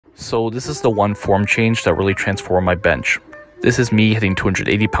So this is the one form change that really transformed my bench. This is me hitting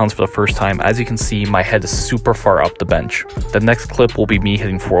 280 pounds for the first time. As you can see, my head is super far up the bench. The next clip will be me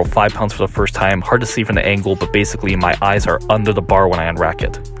hitting 405 pounds for the first time. Hard to see from the angle, but basically my eyes are under the bar when I unrack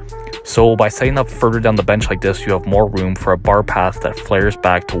it. So by setting up further down the bench like this, you have more room for a bar path that flares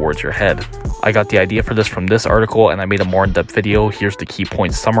back towards your head. I got the idea for this from this article and I made a more in-depth video. Here's the key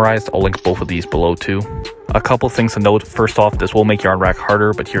points summarized. I'll link both of these below too. A couple things to note. First off, this will make your unrack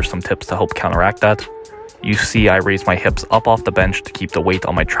harder, but here's some tips to help counteract that. You see I raise my hips up off the bench to keep the weight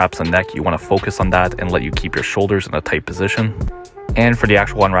on my traps and neck. You want to focus on that and let you keep your shoulders in a tight position. And for the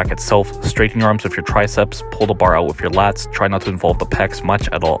actual unrack itself, straighten your arms with your triceps, pull the bar out with your lats, try not to involve the pecs much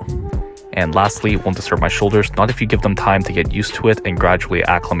at all. And lastly, won't disturb my shoulders, not if you give them time to get used to it and gradually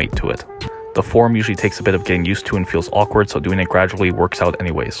acclimate to it. The form usually takes a bit of getting used to and feels awkward, so doing it gradually works out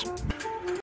anyways.